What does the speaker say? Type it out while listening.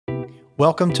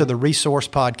Welcome to the Resource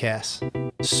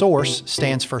Podcast. SOURCE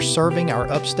stands for Serving Our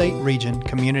Upstate Region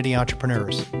Community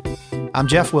Entrepreneurs. I'm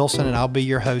Jeff Wilson, and I'll be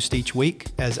your host each week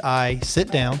as I sit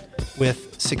down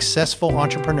with successful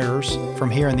entrepreneurs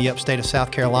from here in the Upstate of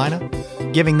South Carolina,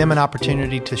 giving them an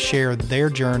opportunity to share their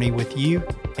journey with you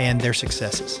and their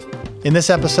successes. In this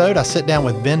episode, I sit down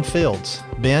with Ben Fields.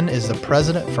 Ben is the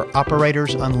president for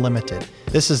Operators Unlimited.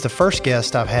 This is the first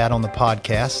guest I've had on the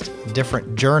podcast,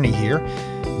 different journey here.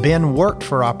 Ben worked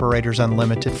for Operators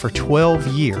Unlimited for 12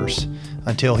 years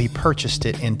until he purchased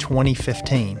it in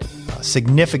 2015. A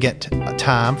significant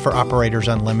time for Operators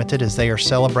Unlimited as they are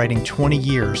celebrating 20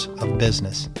 years of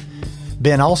business.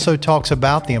 Ben also talks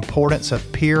about the importance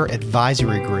of peer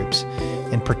advisory groups,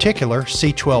 in particular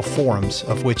C12 Forums,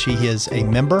 of which he is a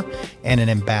member and an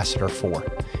ambassador for.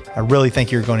 I really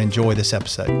think you're going to enjoy this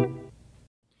episode.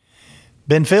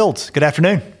 Ben Fields, good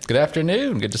afternoon. Good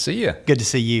afternoon. Good to see you. Good to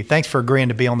see you. Thanks for agreeing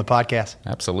to be on the podcast.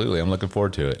 Absolutely. I'm looking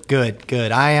forward to it.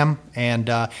 Good. I am. And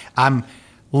I'm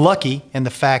lucky in the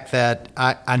fact that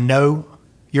I know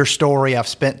your story. I've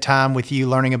spent time with you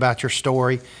learning about your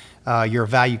story. You're a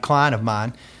valued client of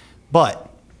mine. But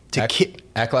to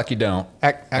act like you don't.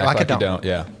 Act like I don't.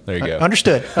 Yeah, there you go.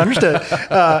 Understood.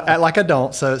 Act like I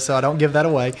don't, so I don't give that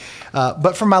away.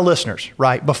 But for my listeners,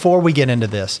 right, before we get into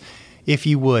this, if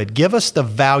you would, give us the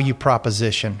value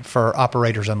proposition for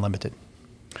Operators Unlimited.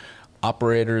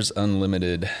 Operators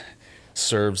Unlimited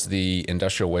serves the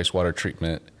industrial wastewater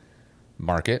treatment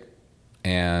market,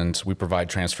 and we provide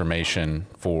transformation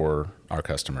for our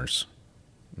customers.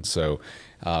 And so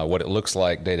what it looks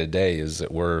like day to day is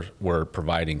that we're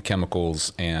providing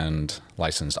chemicals and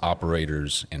licensed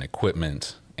operators and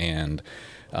equipment, and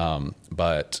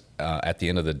but at the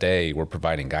end of the day, we're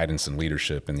providing guidance and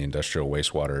leadership in the industrial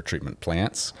wastewater treatment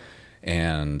plants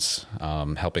and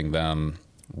helping them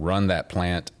run that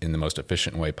plant in the most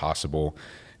efficient way possible.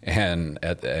 And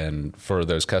for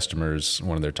those customers,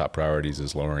 one of their top priorities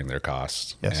is lowering their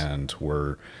costs. Yes. And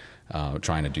we're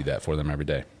trying to do that for them every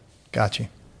day. Got you.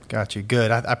 Good.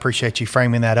 I appreciate you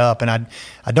framing that up. And I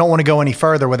don't want to go any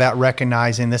further without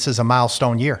recognizing this is a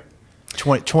milestone year,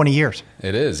 20 years.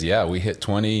 It is. Yeah. We hit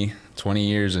 20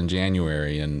 years in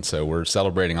January. And so we're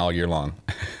celebrating all year long.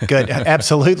 Good.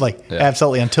 Absolutely. Yeah.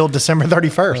 Absolutely. Until December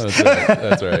 31st.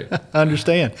 That's right. I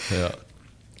understand. Yeah.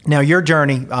 Now, your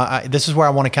journey, this is where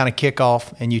I want to kind of kick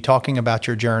off and you talking about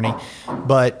your journey,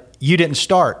 but you didn't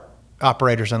start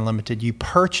Operators Unlimited. You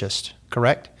purchased,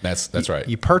 correct? That's right.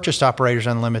 You purchased Operators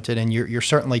Unlimited, and you're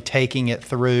certainly taking it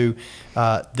through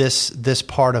this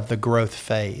part of the growth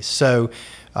phase. So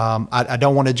I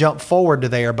don't want to jump forward to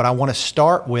there, but I want to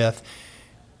start with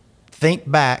think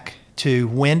back to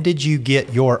when did you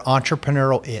get your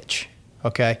entrepreneurial itch?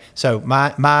 Okay, so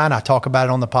mine, I talk about it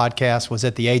on the podcast, was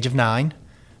at the age of 9.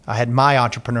 I had my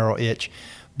entrepreneurial itch.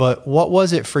 But what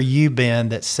was it for you, Ben,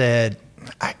 that said,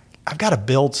 I've got to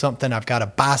build something, I've got to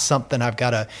buy something, I've got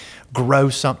to grow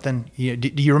something? Do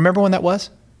you remember when that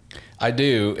was? I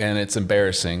do, and it's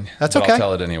embarrassing. That's but okay. I'll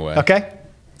tell it anyway. Okay.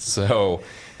 So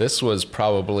this was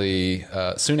probably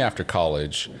soon after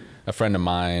college. A friend of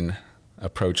mine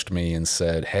approached me and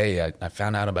said, hey, I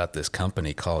found out about this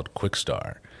company called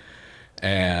Quickstar.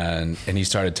 And he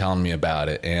started telling me about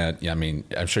it. And I mean,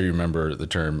 I'm sure you remember the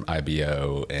term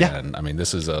IBO. And yeah. I mean,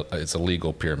 it's a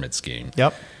legal pyramid scheme.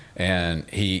 Yep. And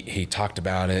he talked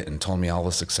about it and told me all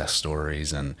the success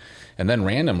stories. And then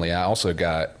randomly, I also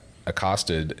got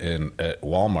accosted at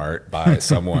Walmart by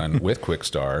someone with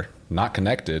Quickstar, not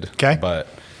connected. Okay. But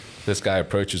this guy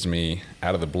approaches me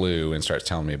out of the blue and starts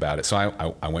telling me about it. So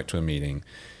I went to a meeting,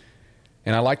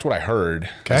 and I liked what I heard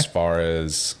as far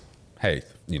as, hey,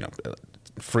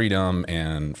 freedom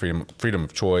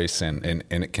of choice, and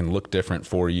it can look different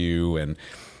for you. And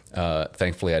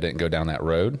thankfully, I didn't go down that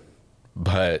road.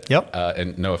 But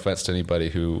and no offense to anybody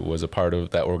who was a part of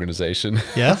that organization.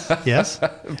 Yes.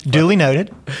 Duly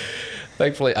noted.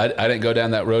 Thankfully, I didn't go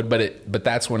down that road. But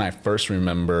that's when I first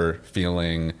remember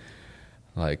feeling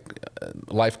like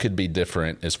life could be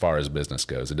different as far as business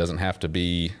goes. It doesn't have to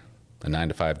be a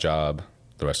 9-to-5 job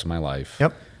the rest of my life.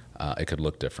 Yep. It could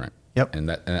look different. Yep. And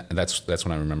that's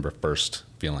when I remember first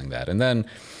feeling that. And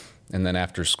then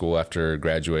after school, after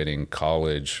graduating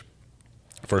college,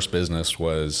 first business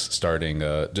was starting.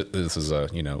 This is a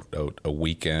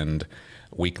weeknight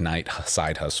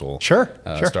side hustle. Sure.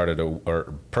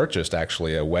 Purchased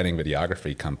actually a wedding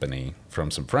videography company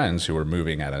from some friends who were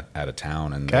moving out of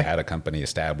town, and they had a company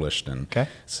established. And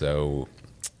so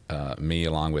me,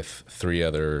 along with 3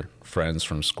 other friends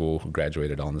from school who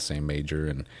graduated all in the same major,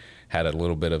 and had a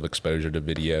little bit of exposure to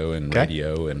video and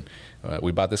radio, and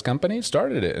we bought this company,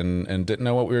 started it, and didn't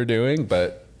know what we were doing,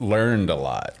 but learned a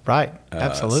lot. Right.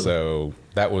 Absolutely. So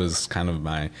that was kind of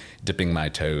my dipping my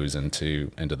toes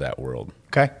into that world.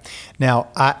 Okay. Now,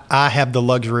 I have the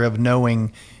luxury of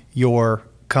knowing your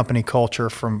company culture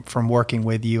from working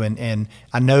with you, and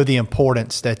I know the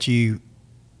importance that you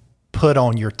put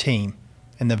on your team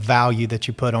and the value that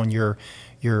you put on your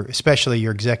especially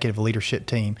your executive leadership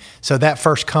team. So that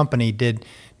first company, did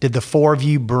the four of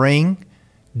you bring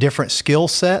different skill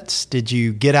sets? Did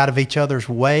you get out of each other's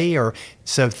way? Or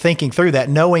so thinking through that,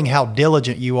 knowing how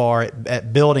diligent you are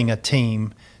at building a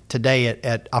team today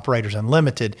at Operators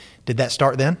Unlimited, did that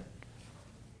start then?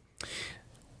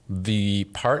 The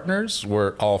partners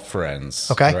were all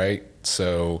friends. Okay. Right.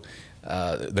 So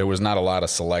there was not a lot of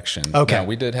selection. Okay. Now,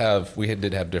 we did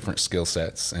have different skill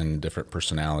sets and different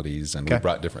personalities, and we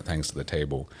brought different things to the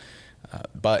table.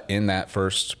 But in that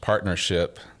first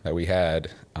partnership that we had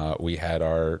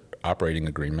our operating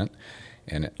agreement,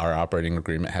 and our operating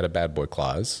agreement had a bad boy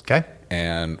clause. Okay.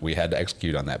 And we had to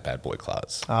execute on that bad boy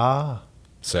clause.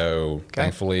 So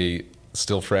thankfully,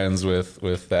 still friends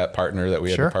with that partner that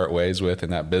we had to part ways with in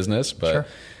that business. But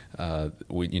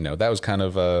we, that was kind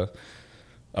of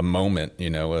a moment,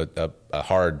 a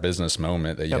hard business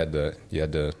moment that you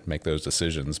had to make those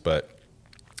decisions. But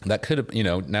that could have,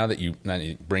 now that you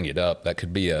bring it up, that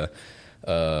could be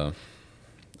a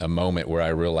moment where I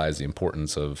realized the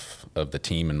importance of the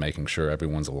team and making sure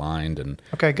everyone's aligned and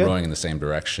rowing in the same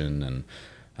direction. And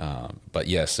but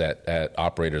yes, at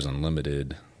Operators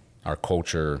Unlimited, our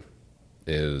culture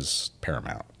is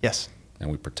paramount. Yes.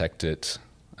 And we protect it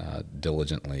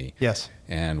diligently. Yes.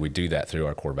 And we do that through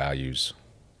our core values.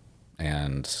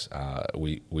 And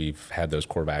we've had those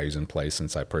core values in place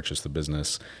since I purchased the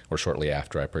business, or shortly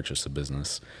after I purchased the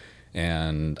business.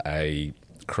 And I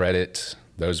credit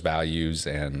those values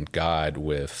and God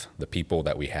with the people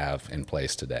that we have in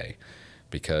place today,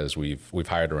 because we've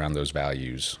hired around those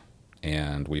values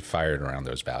and we've fired around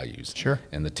those values. Sure.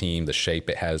 And the team, the shape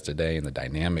it has today, and the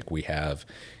dynamic we have,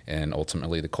 and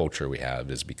ultimately the culture we have,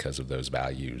 is because of those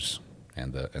values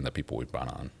and the people we've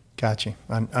brought on. Gotcha.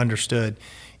 Understood.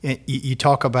 You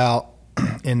talk about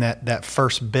in that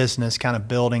first business, kind of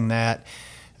building that.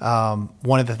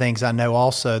 One of the things I know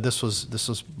also, this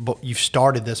was you've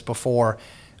started this before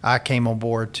I came on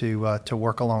board to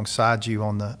work alongside you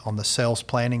on the sales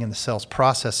planning and the sales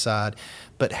process side,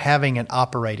 but having an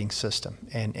operating system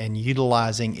and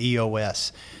utilizing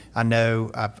EOS. I know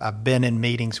I've been in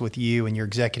meetings with you and your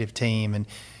executive team, and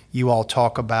you all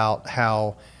talk about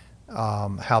how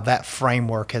that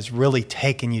framework has really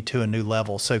taken you to a new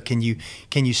level. So can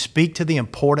you speak to the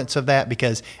importance of that?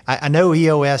 Because I know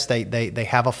EOS, they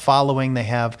have a following, they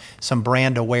have some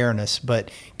brand awareness,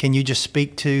 but can you just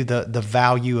speak to the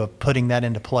value of putting that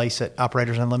into place at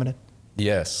Operators Unlimited?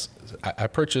 Yes. I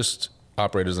purchased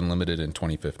Operators Unlimited in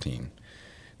 2015.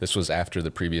 This was after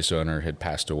the previous owner had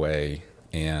passed away.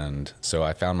 And so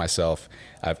I found myself,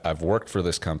 I've worked for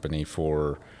this company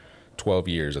for 12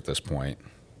 years at this point.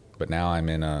 But now I'm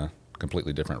in a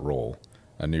completely different role,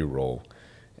 a new role,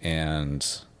 and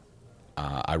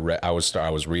I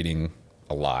was reading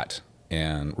a lot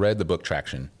and read the book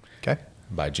Traction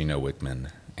by Gino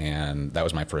Wickman, and that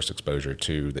was my first exposure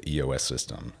to the EOS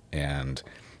system, and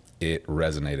it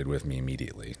resonated with me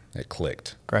immediately. It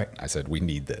clicked. Great. I said, we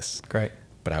need this. Great.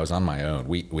 But I was on my own.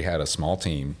 We had a small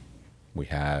team. We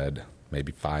had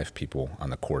maybe 5 people on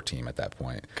the core team at that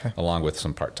point, along with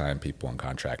some part-time people and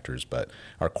contractors. But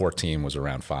our core team was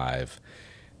around 5.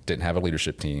 Didn't have a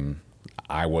leadership team.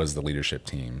 I was the leadership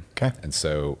team. And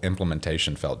so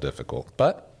implementation felt difficult.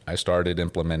 But I started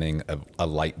implementing a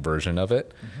light version of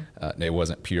it. It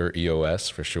wasn't pure EOS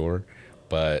for sure,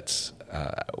 but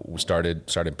we started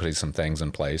putting some things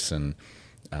in place and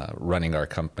running our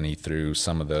company through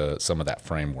some of that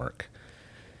framework.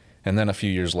 And then a few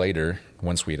years later,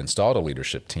 once we had installed a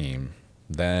leadership team,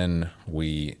 then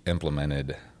we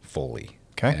implemented fully.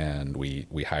 And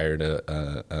we hired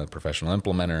a professional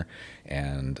implementer,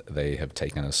 and they have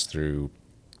taken us through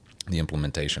the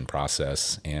implementation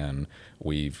process, and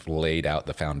we've laid out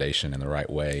the foundation in the right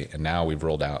way. And now we've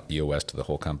rolled out EOS to the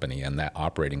whole company, and that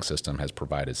operating system has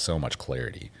provided so much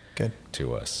clarity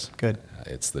to us.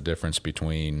 It's the difference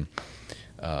between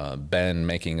Ben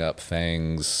making up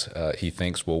things he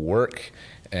thinks will work,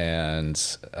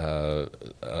 and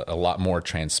a lot more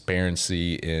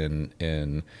transparency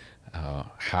in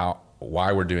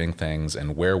why we're doing things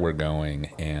and where we're going,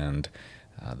 and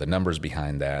the numbers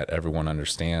behind that. Everyone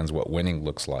understands what winning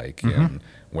looks like and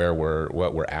what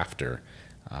we're after.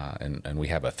 And we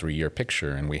have a 3-year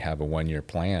picture, and we have a 1-year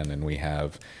plan, and we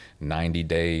have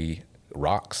 90-day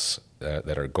rocks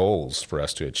that are goals for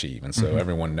us to achieve. And so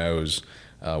everyone knows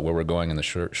where we're going in the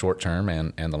short term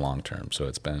and the long term. So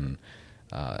it's been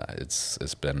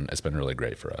really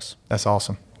great for us. That's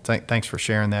awesome. Thanks for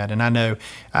sharing that. And I know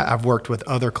I've worked with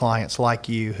other clients like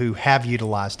you who have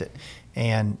utilized it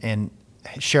and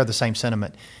share the same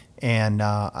sentiment. And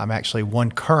I'm actually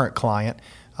one current client.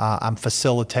 I'm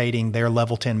facilitating their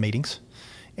level 10 meetings.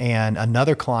 And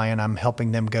another client, I'm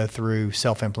helping them go through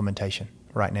self-implementation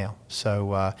right now.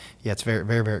 So it's very,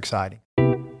 very, very exciting.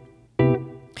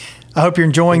 I hope you're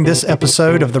enjoying this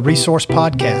episode of the Resource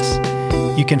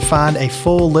Podcast. You can find a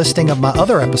full listing of my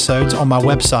other episodes on my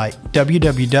website,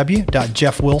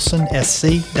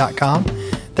 www.jeffwilsonsc.com.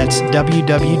 That's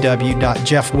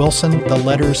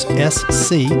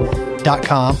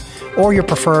www.jeffwilsonsc.com or your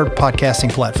preferred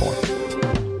podcasting platform.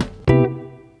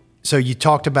 So you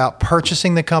talked about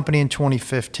purchasing the company in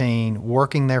 2015,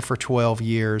 working there for 12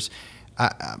 years.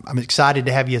 I'm excited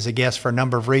to have you as a guest for a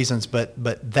number of reasons, but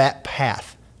that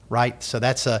path, right? So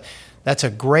that's a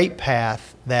great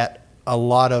path that a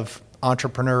lot of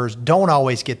entrepreneurs don't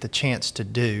always get the chance to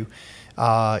do.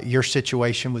 Your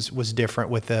situation was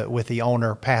different with the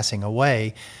owner passing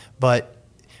away, but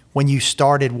when you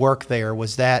started work there,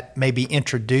 was that maybe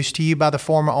introduced to you by the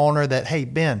former owner that, hey,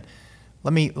 Ben,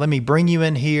 let me bring you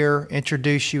in here,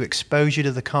 introduce you, expose you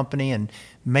to the company, and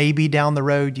maybe down the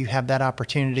road you have that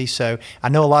opportunity. So I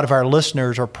know a lot of our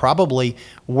listeners are probably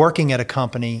working at a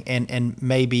company and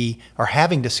maybe are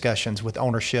having discussions with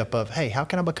ownership of, hey, how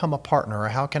can I become a partner, or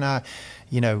how can I,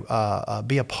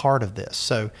 be a part of this?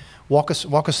 So walk us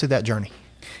through that journey.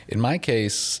 In my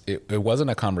case, it wasn't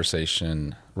a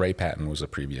conversation. Ray Patton was a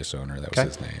previous owner. That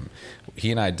was his name.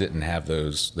 He and I didn't have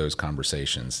those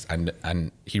conversations.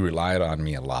 And he relied on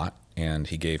me a lot, and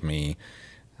he gave me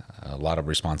a lot of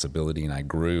responsibility, and I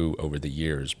grew over the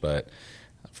years. But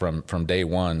from day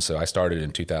one, so I started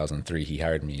in 2003. He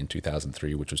hired me in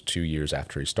 2003, which was 2 years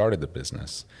after he started the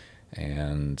business.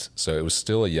 And so it was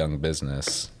still a young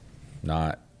business,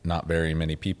 not very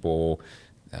many people,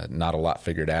 not a lot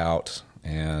figured out.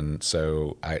 And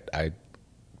so I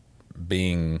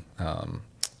being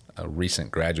a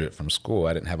recent graduate from school,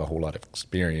 I didn't have a whole lot of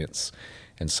experience.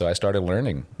 And so I started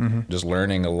learning, just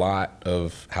learning a lot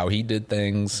of how he did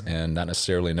things, and not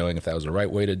necessarily knowing if that was the right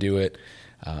way to do it.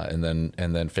 And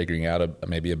then figuring out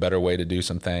maybe a better way to do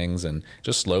some things, and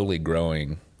just slowly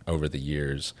growing over the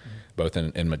years, both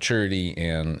in maturity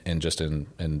and just in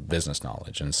business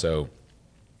knowledge. And so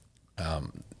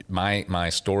my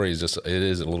story is it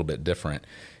is a little bit different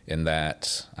in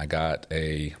that I got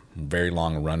a very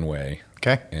long runway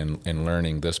in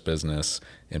learning this business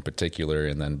in particular,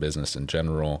 and then business in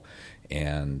general.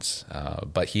 And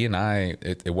but he and I,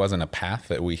 it wasn't a path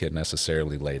that we had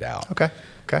necessarily laid out.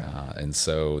 And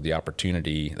so the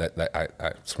opportunity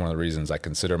it's one of the reasons I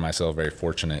consider myself very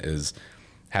fortunate, is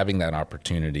having that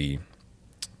opportunity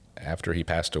after he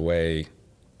passed away.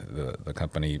 The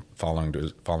company falling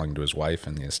to his wife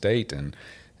and the estate, and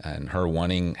her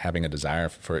having a desire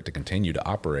for it to continue to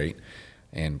operate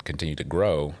and continue to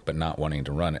grow, but not wanting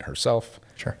to run it herself,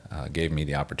 gave me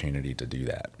the opportunity to do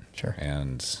that.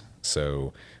 And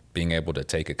so being able to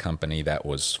take a company that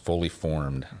was fully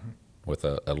formed with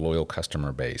a loyal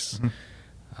customer base,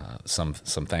 some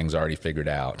things already figured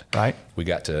out. Right. We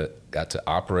got to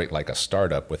operate like a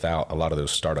startup without a lot of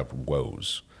those startup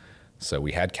woes. So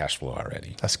we had cash flow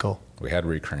already. That's cool. We had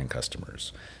recurring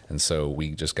customers. And so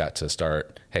we just got to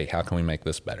start, hey, how can we make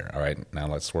this better? All right, now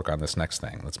let's work on this next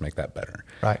thing. Let's make that better.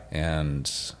 Right. And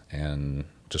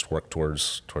just work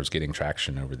towards getting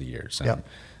traction over the years. And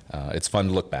it's fun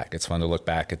to look back. It's fun to look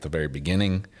back at the very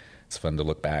beginning. It's fun to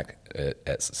look back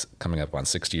at coming up on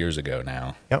 6 years ago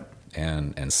now.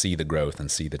 And see the growth and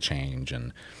see the change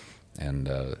and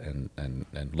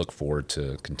look forward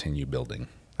to continue building.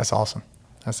 That's awesome.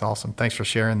 Thanks for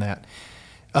sharing that.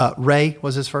 Ray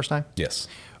was his first name? Yes.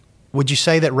 Would you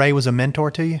say that Ray was a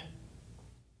mentor to you?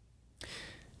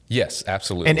 Yes,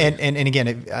 absolutely. And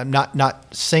again, I'm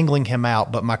not singling him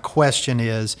out, but my question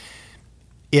is,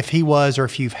 if he was, or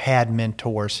if you've had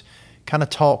mentors, kind of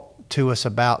talk to us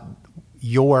about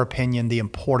your opinion, the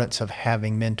importance of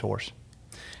having mentors.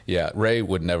 Yeah, Ray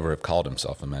would never have called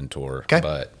himself a mentor,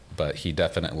 but he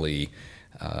definitely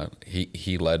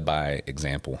he led by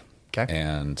example.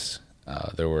 And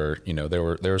there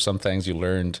were some things you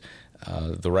learned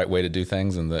the right way to do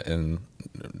things and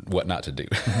what not to do.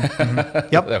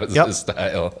 That was his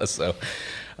style. So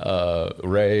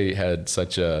Ray had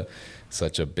such a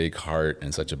big heart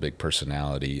and such a big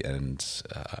personality, and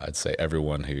I'd say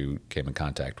everyone who came in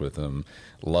contact with him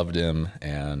loved him,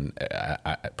 and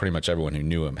pretty much everyone who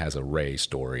knew him has a Ray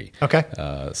story.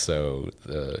 So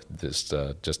just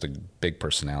a big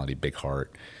personality, big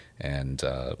heart. and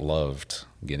loved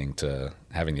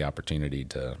having the opportunity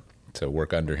to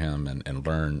work under him and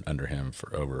learn under him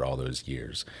for over all those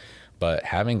years. But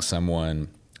having someone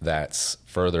that's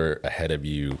further ahead of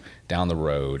you down the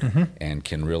road and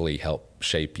can really help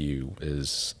shape you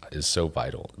is so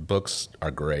vital. Books are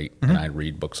great, and I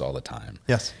read books all the time.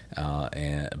 Yes.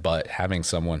 But having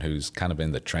someone who's kind of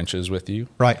in the trenches with you,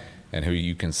 right, and who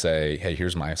you can say, hey,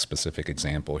 here's my specific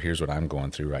example, here's what I'm going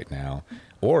through right now,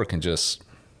 or can just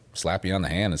slap you on the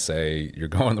hand and say, you're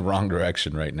going the wrong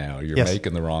direction right now, you're yes.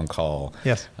 making the wrong call.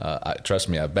 Yes. Trust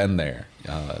me, I've been there.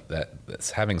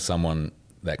 That's having someone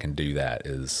that can do that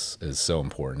is so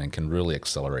important and can really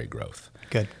accelerate growth.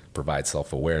 Good. Provide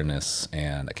self-awareness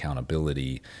and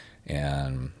accountability,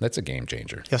 and that's a game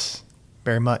changer. Yes,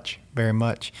 very much, very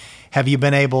much. Have you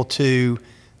been able to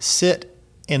sit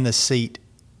in the seat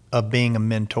of being a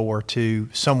mentor to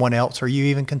someone else? Are you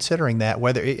even considering that?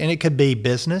 And it could be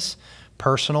business,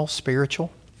 personal,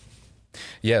 spiritual?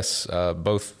 Yes,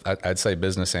 both. I'd say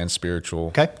business and spiritual.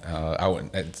 Okay.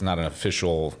 It's not an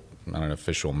official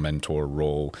mentor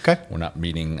role. Okay. I'm not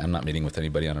meeting with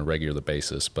anybody on a regular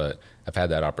basis, but I've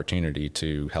had that opportunity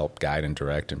to help guide and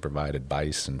direct and provide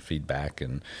advice and feedback,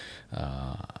 and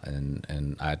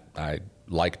I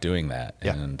like doing that.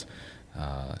 Yeah.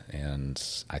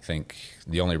 And I think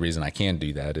the only reason I can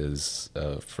do that is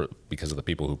because of the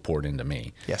people who poured into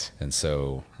me. Yes. And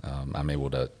so I'm able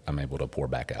to pour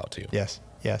back out too. Yes.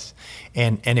 Yes.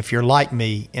 And if you're like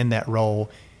me in that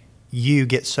role, you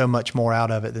get so much more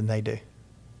out of it than they do,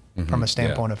 from a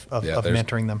standpoint of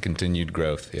mentoring them. Continued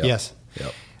growth. Yep. Yes.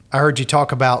 Yep. I heard you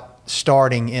talk about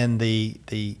starting in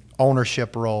the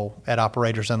ownership role at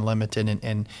Operators Unlimited,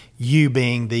 and you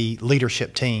being the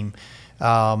leadership team.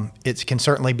 It can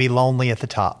certainly be lonely at the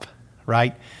top,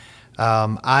 right?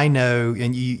 I know,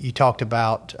 and you talked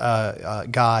about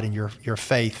God and your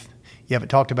faith. You haven't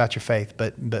talked about your faith,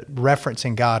 but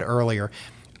referencing God earlier,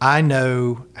 I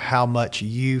know how much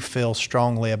you feel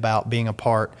strongly about being a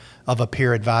part of a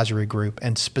peer advisory group,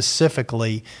 and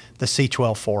specifically the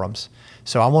C12 Forums.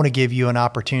 So I want to give you an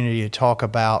opportunity to talk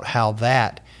about how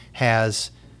that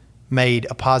has made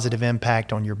a positive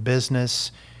impact on your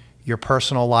business, your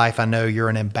personal life. I know you're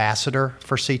an ambassador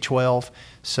for C12,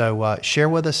 so share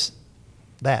with us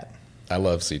that. I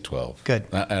love C12. Good.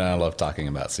 And I love talking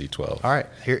about C12. All right.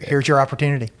 Here's your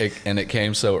opportunity. It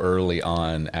came so early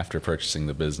on after purchasing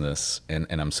the business, and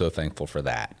I'm so thankful for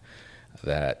that.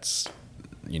 That's,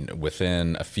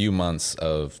 within a few months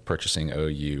of purchasing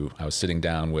OU, I was sitting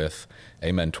down with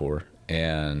a mentor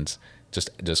and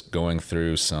just going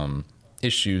through some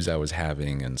issues I was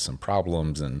having and some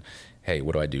problems, and hey,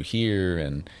 what do I do here?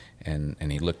 And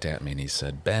he looked at me and he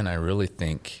said, Ben, I really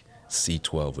think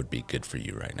C12 would be good for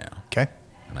you right now. Okay.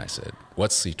 And I said,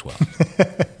 what's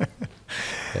C12?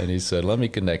 And he said, let me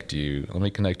connect you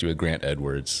with Grant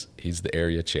Edwards. He's the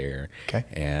area chair. Okay.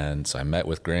 And so I met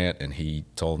with Grant, and he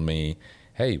told me,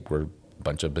 hey, we're a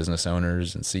bunch of business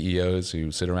owners and CEOs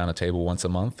who sit around a table once a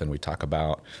month, and we talk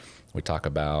about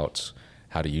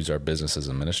how to use our business as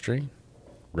a ministry,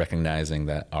 recognizing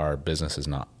that our business is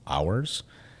not ours,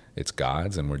 it's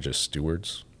God's, and we're just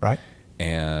stewards. Right.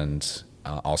 And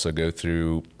also go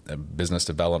through business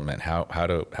development, how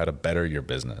to better your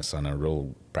business on a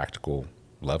real practical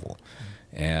level.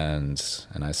 And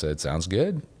I said, sounds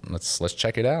good. Let's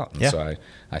check it out. And so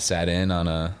I sat in on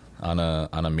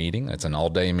a meeting. It's an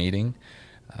all-day meeting,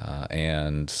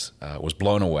 and was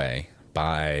blown away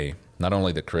by not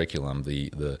only the curriculum,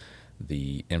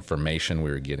 the information we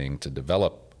were getting to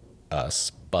develop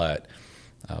us, but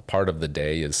part of the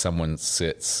day is someone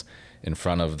sits in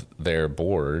front of their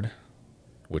board,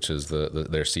 which is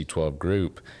their C12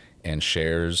 group, and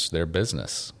shares their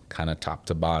business, kind of top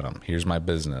to bottom. Here's my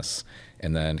business,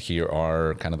 and then here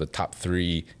are kind of the top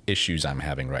 3 issues I'm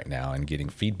having right now, and getting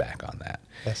feedback on that.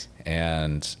 Yes.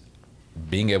 And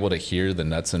being able to hear the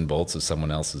nuts and bolts of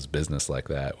someone else's business like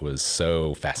that was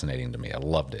so fascinating to me. I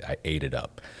loved it. I ate it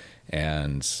up.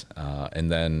 And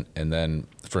then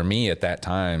for me at that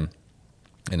time,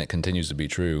 and it continues to be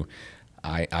true,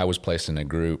 I was placed in a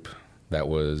group that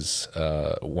was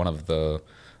one of the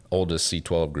oldest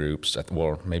C12 groups,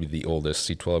 well, maybe the oldest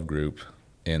C12 group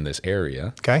in this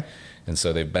area. Okay. And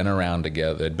so they've been around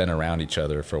together, they'd been around each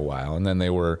other for a while, and then they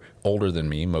were older than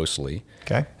me mostly.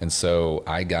 Okay. And so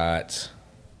I got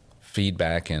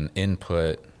feedback and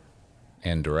input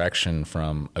and direction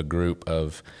from a group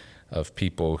of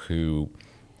people who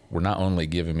were not only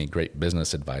giving me great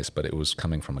business advice, but it was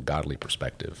coming from a godly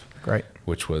perspective. Great.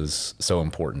 Which was so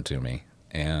important to me.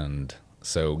 And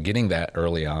so getting that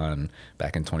early on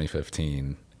back in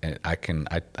 2015, and I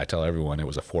tell everyone it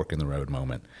was a fork in the road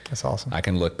moment. That's awesome. I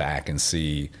can look back and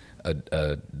see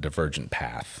a divergent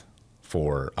path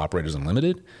for Operators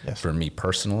Unlimited, Yes. for me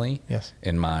personally, Yes.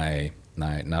 in my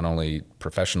not only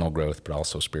professional growth, but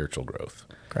also spiritual growth.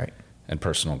 Great. And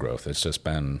personal growth. It's just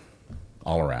been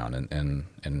all around. And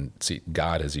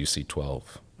God has used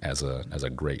C12 as a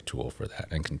great tool for that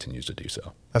and continues to do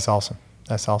so. That's awesome.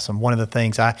 That's awesome. One of the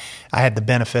things I had the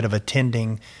benefit of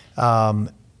attending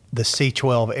the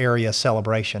C12 area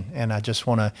celebration, and I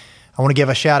want to give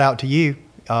a shout out to you.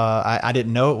 I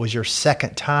didn't know it was your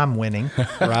second time winning,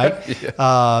 right?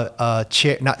 Yeah.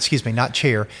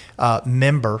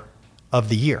 Member of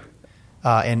the year.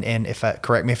 And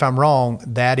correct me if I'm wrong,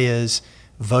 that is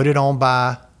voted on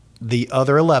by the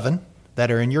other 11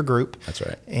 that are in your group. That's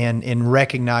right. And in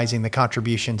recognizing the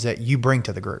contributions that you bring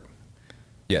to the group.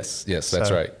 Yes,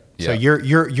 that's right. Yeah. So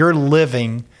you're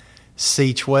living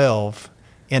C12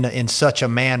 in such a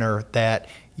manner that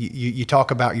you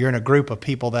talk about you're in a group of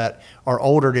people that are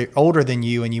older than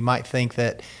you, and you might think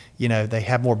that they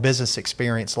have more business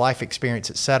experience, life experience,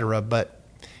 et cetera. But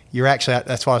you're actually,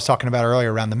 that's what I was talking about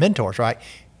earlier around the mentors, right?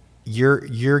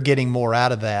 You're getting more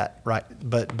out of that, right?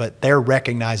 But they're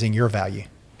recognizing your value.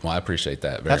 Well, I appreciate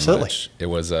that very Absolutely. much. It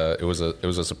was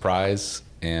a surprise,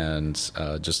 and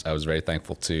I was very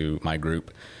thankful to my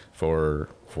group for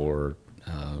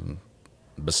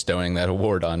bestowing that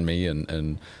award on me, and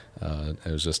it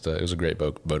was a great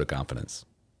vote of confidence.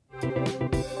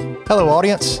 Hello,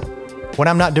 audience. When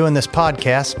I'm not doing this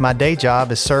podcast, my day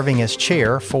job is serving as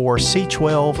chair for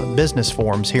C12 Business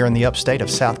Forums here in the Upstate of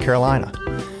South Carolina.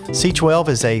 C12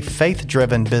 is a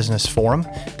faith-driven business forum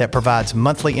that provides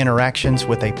monthly interactions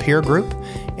with a peer group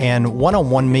and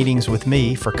one-on-one meetings with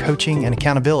me for coaching and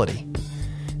accountability.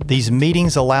 These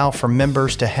meetings allow for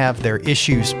members to have their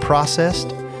issues processed,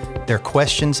 their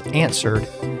questions answered,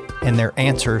 and their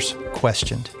answers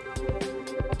questioned.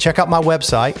 Check out my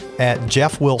website at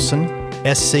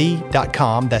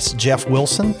jeffwilsonsc.com. That's Jeff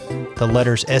Wilson, the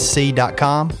letters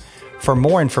sc.com, for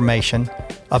more information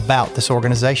about this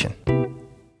organization.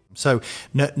 So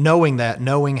knowing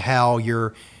how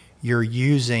you're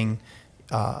using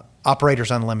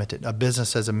Operators Unlimited, a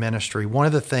business as a ministry, one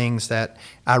of the things that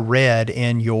I read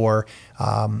in your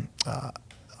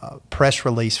press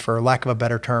release, for lack of a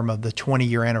better term, of the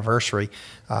 20-year anniversary,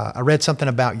 I read something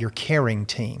about your caring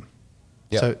team.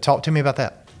 Yeah. So talk to me about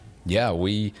that. Yeah,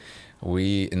 we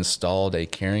installed a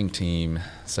caring team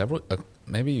several,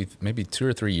 maybe 2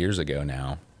 or 3 years ago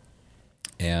now.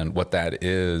 And what that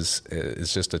is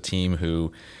just a team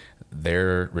who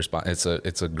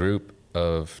it's a group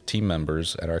of team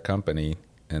members at our company,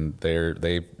 and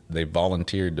they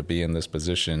volunteered to be in this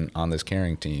position on this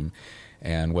caring team.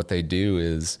 And what they do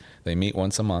is they meet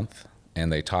once a month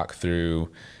and they talk through,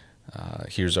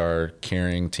 here's our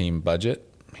caring team budget,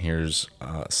 here's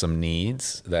some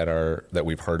needs that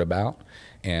we've heard about,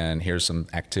 and here's some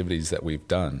activities that we've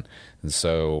done. And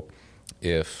so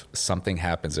if something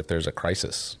happens, if there's a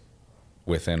crisis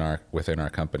within our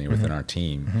company, within our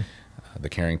team, the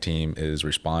caring team is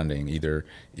responding, either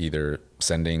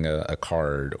sending a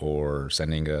card or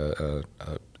sending a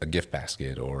gift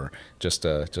basket, or just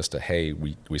a hey,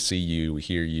 we see you, we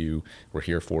hear you, we're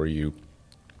here for you,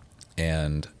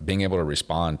 and being able to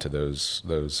respond to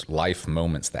those life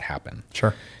moments that happen.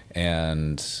 Sure.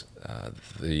 And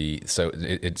so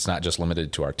it's not just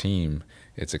limited to our team.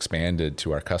 It's expanded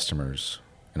to our customers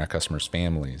and our customers'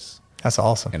 families. That's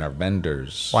awesome. And our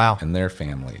vendors. Wow. And their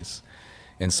families.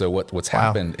 And so what's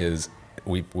happened is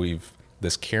we've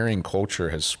this caring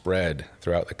culture has spread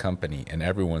throughout the company, and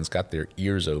everyone's got their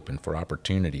ears open for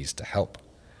opportunities to help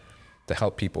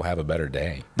people have a better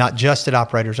day. Not just at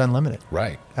Operators Unlimited.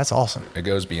 Right. That's awesome. It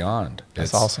goes beyond.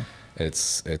 That's awesome.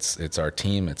 It's our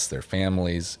team, it's their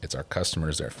families, it's our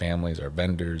customers, their families, our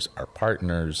vendors, our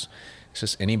partners. It's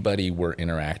just anybody we're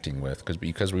interacting with,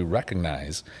 because we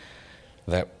recognize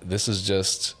that this is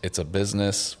it's a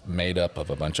business made up of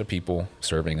a bunch of people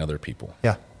serving other people.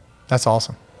 Yeah, that's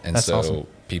awesome. And that's so awesome.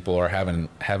 People are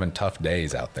having tough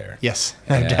days out there. Yes,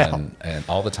 no doubt. And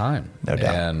all the time. No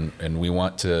doubt. And we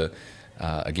want to,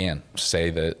 again, say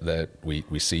that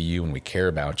we see you and we care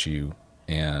about you,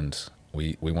 and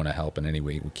we want to help in any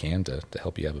way we can to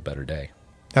help you have a better day.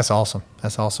 That's awesome.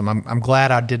 That's awesome. I'm glad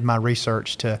I did my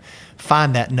research to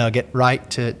find that nugget, right,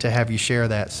 to have you share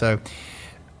that. So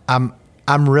I'm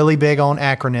really big on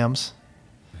acronyms.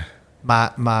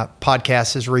 My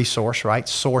podcast is RESOURCE, right?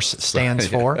 SOURCE stands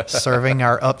for Serving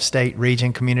Our Upstate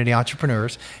Region Community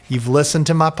Entrepreneurs. You've listened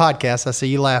to my podcast. I see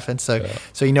you laughing. So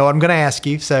you know what I'm going to ask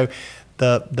you. So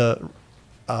the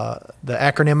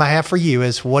acronym I have for you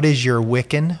is, what is your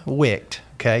Wiccan WICT?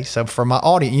 Okay, so for my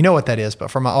audience, you know what that is,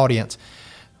 but for my audience,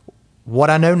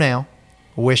 what I know now,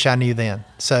 Wish I knew then.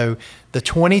 So the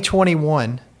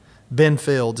 2021 Ben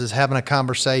Fields is having a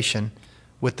conversation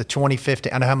with the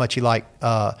 2015. I know how much you like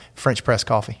French press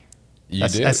coffee.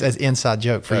 That's an inside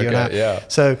joke for you and I. Yeah.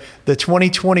 So the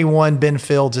 2021 Ben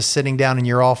Fields is sitting down in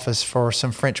your office for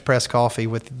some French press coffee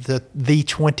with the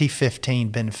 2015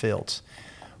 Ben Fields.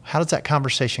 How does that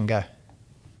conversation go?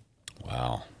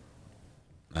 Wow,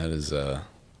 that is a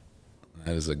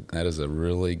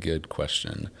really good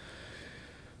question.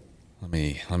 Let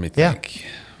me think. Yeah.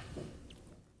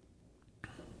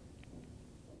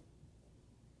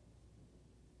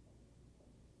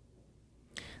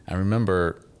 I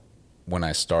remember when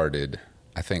I started,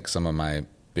 I think some of my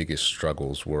biggest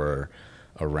struggles were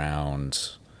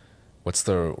around what's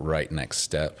the right next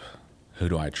step? Who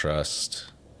do I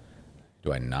trust?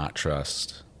 Do I not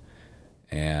trust?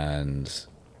 And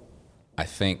I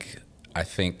think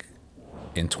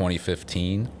in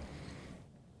 2015,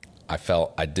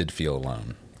 I did feel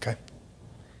alone. Okay.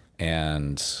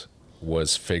 And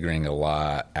was figuring a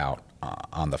lot out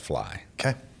on the fly.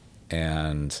 Okay.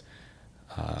 And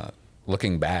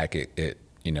looking back, it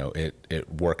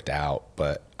worked out,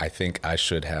 but I think I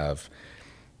should have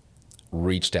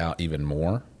reached out even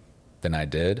more than I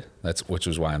did. Which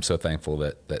is why I'm so thankful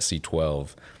that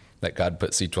C12, that God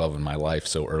put C12 in my life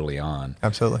so early on.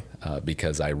 Absolutely.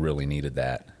 Because I really needed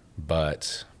that.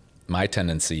 But my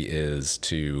tendency is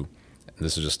to,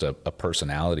 this is just a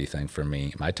personality thing for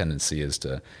me. My tendency is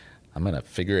I'm going to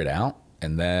figure it out,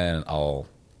 and then I'll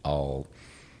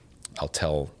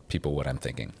tell people what I'm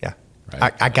thinking. Yeah.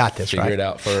 Right? I got this, Figure right? it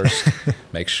out first,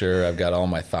 make sure I've got all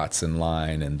my thoughts in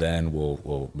line, and then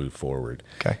we'll move forward.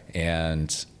 Okay.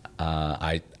 And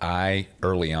I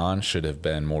early on should have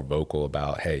been more vocal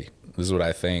about, hey, this is what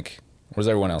I think. What does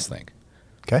everyone else think?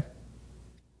 Okay.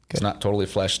 Good. It's not totally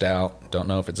fleshed out. Don't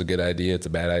know if it's a good idea, it's a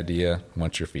bad idea.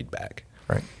 Want your feedback.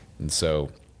 Right. And so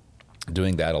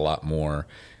doing that a lot more.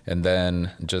 And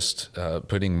then just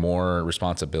putting more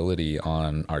responsibility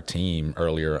on our team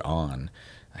earlier on,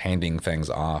 handing things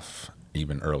off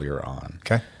even earlier on.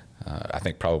 Okay. I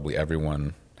think probably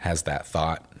everyone has that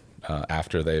thought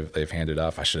after they've handed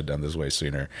off. I should have done this way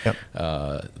sooner. Yep.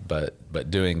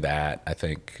 But doing that, I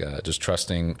think just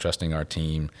trusting our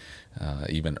team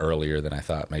even earlier than I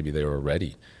thought maybe they were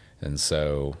ready. And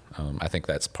so I think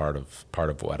that's part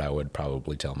of what I would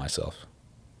probably tell myself.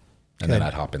 And Good. then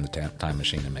I'd hop in the time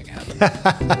machine and make it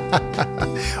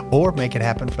happen. Or make it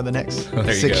happen for the next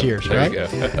 6 years, There right?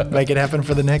 you go. Make it happen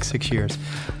for the next 6 years.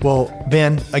 Well,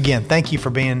 Ben, again, thank you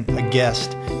for being a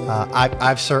guest.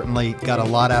 I've certainly got a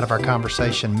lot out of our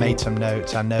conversation, made some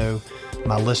notes. I know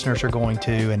my listeners are going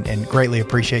to, and greatly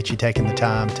appreciate you taking the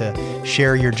time to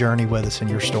share your journey with us and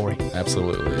your story.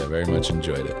 Absolutely. I very much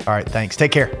enjoyed it. All right, thanks.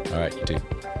 Take care. All right, you too.